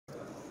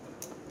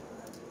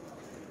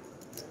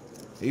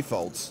He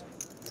folds.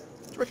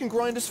 Do you reckon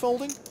Grinder's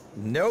folding?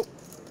 Nope.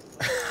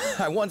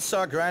 I once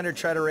saw Grinder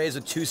try to raise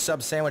with 2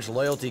 sub-sandwich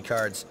loyalty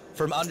cards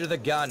from under the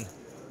gun.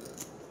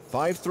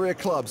 5-3 of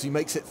clubs. He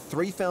makes it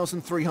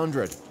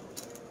 3,300.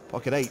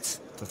 Pocket 8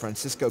 for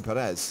Francisco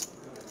Perez.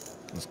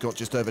 He's got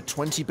just over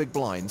 20 big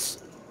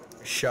blinds.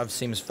 Shove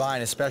seems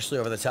fine, especially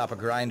over the top of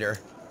Grinder.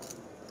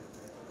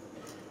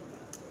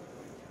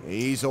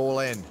 He's all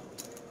in.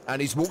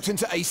 And he's walked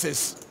into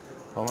aces.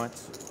 How much?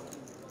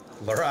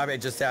 Larabe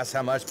just asked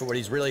how much, but what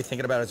he's really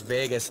thinking about is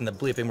Vegas and the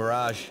bleeping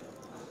Mirage.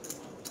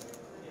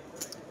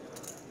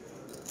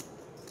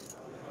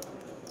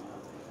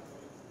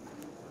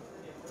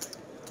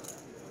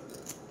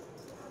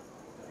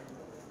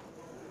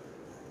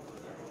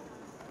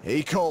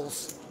 He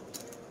calls.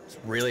 He's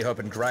really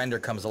hoping Grinder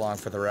comes along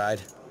for the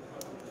ride.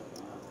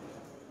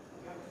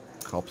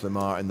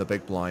 Koplimar in the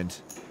big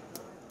blind.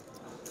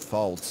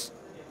 Folds.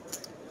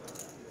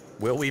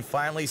 Will we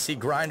finally see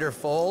Grinder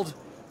fold?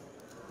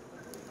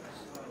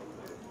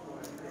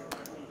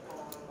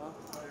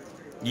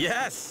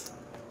 Yes!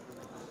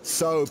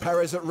 So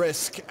Perez at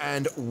risk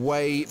and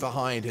way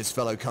behind his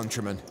fellow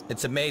countrymen.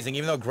 It's amazing.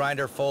 Even though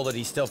Grinder folded,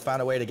 he still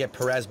found a way to get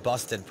Perez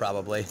busted,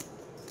 probably.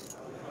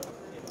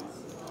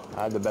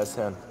 I had the best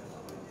hand.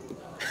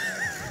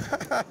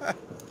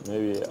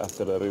 Maybe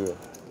after the river.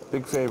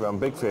 Big favor. I'm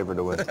big favor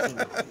to win.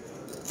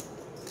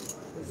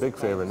 Big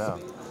favor now.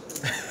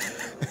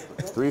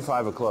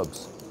 3-5 of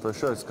clubs. For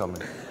sure it's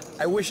coming.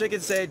 I wish I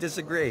could say I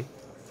disagree.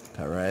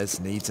 Perez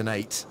needs an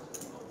 8.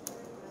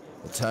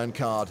 The turn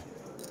card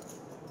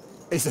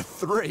is a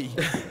 3.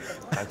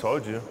 I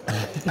told you.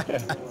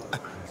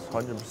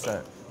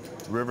 100%.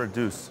 River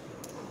deuce.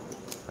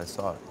 I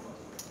saw it.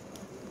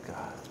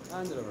 God.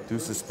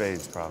 Deuce of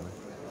spades, probably.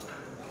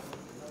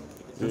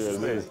 Deuce of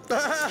spades.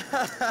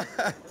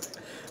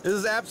 This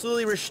is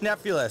absolutely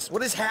rishnefulous.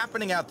 What is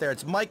happening out there?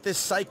 It's Mike, this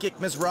psychic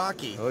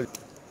Mizrachi.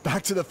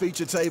 Back to the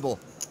feature table.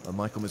 And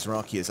Micheal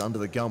Mizrachi is under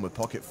the gun with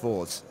pocket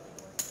 4s.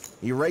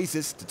 He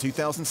raises to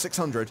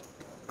 2,600.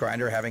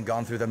 Grinder, having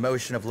gone through the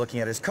motion of looking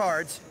at his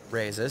cards,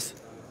 raises.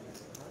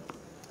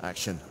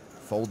 Action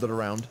folded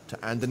around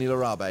to Anthony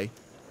Larabe,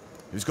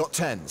 who's got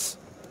 10s.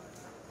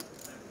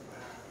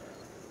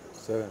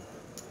 7.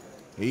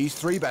 He's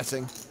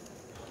 3-betting.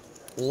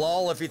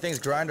 Lol if he thinks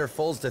Grinder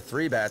folds to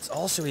 3-bets.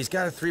 Also, he's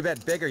got a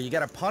 3-bet bigger. You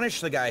gotta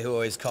punish the guy who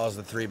always calls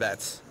the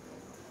 3-bets.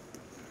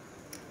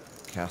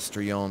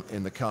 Castrillon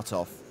in the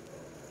cutoff.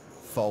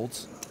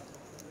 Folds.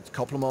 It's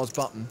Koplimar's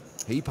button.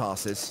 He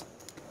passes.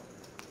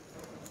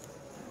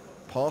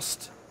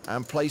 Post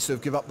and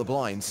Playsov give up the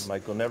blinds.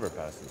 Michael never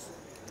passes.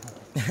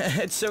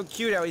 It's so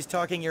cute how he's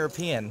talking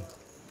European.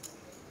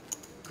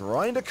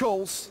 Grinder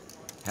calls.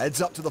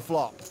 Heads up to the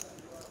flop.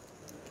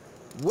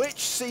 Which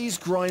sees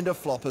Grinder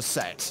flop a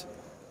set.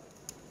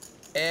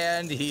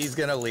 And he's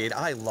gonna lead.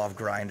 I love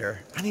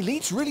Grinder. And he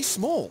leads really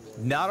small.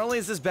 Not only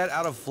is this bet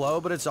out of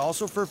flow, but it's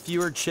also for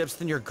fewer chips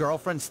than your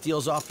girlfriend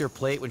steals off your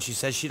plate when she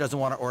says she doesn't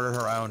want to order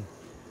her own.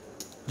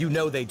 You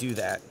know they do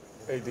that.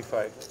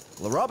 85.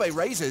 Larabe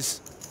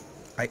raises.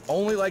 I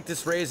only like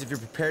this raise if you're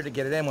prepared to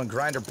get it in when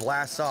Grinder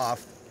blasts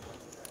off.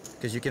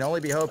 Because you can only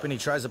be hoping he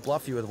tries to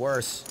bluff you with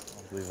worse. I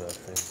don't believe that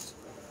face.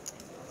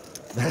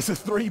 There's a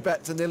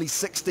 3-bet to nearly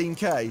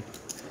 16K.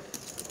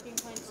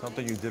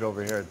 Something you did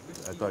over here,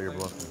 I thought you were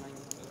bluffing.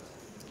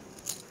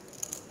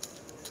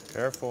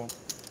 Careful.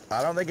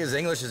 I don't think his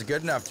English is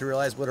good enough to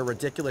realize what a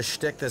ridiculous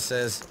shtick this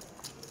is.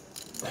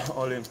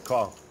 All in,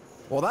 call.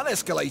 Well, that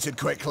escalated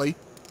quickly.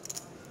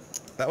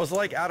 That was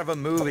like out of a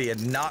movie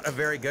and not a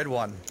very good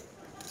one.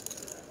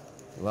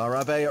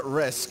 Larabe at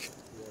risk.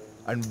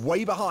 And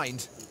way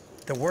behind.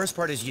 The worst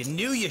part is you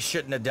knew you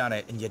shouldn't have done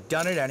it, and you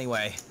done it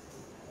anyway.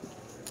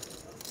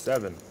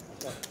 7.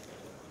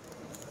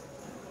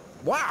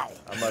 Wow.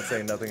 I'm not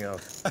saying nothing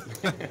else.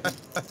 You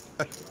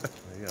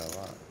got a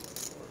lot.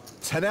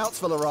 10 outs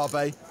for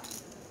Larabe.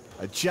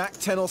 A jack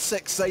 10 or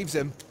 6 saves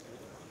him.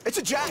 It's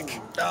a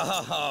jack.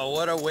 Oh,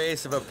 what a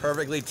waste of a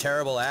perfectly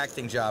terrible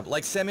acting job.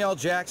 Like Samuel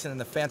Jackson in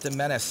The Phantom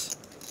Menace.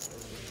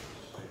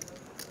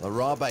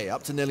 Larabe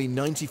up to nearly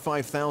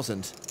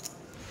 95,000.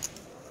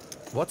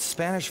 What's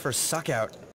Spanish for suck out?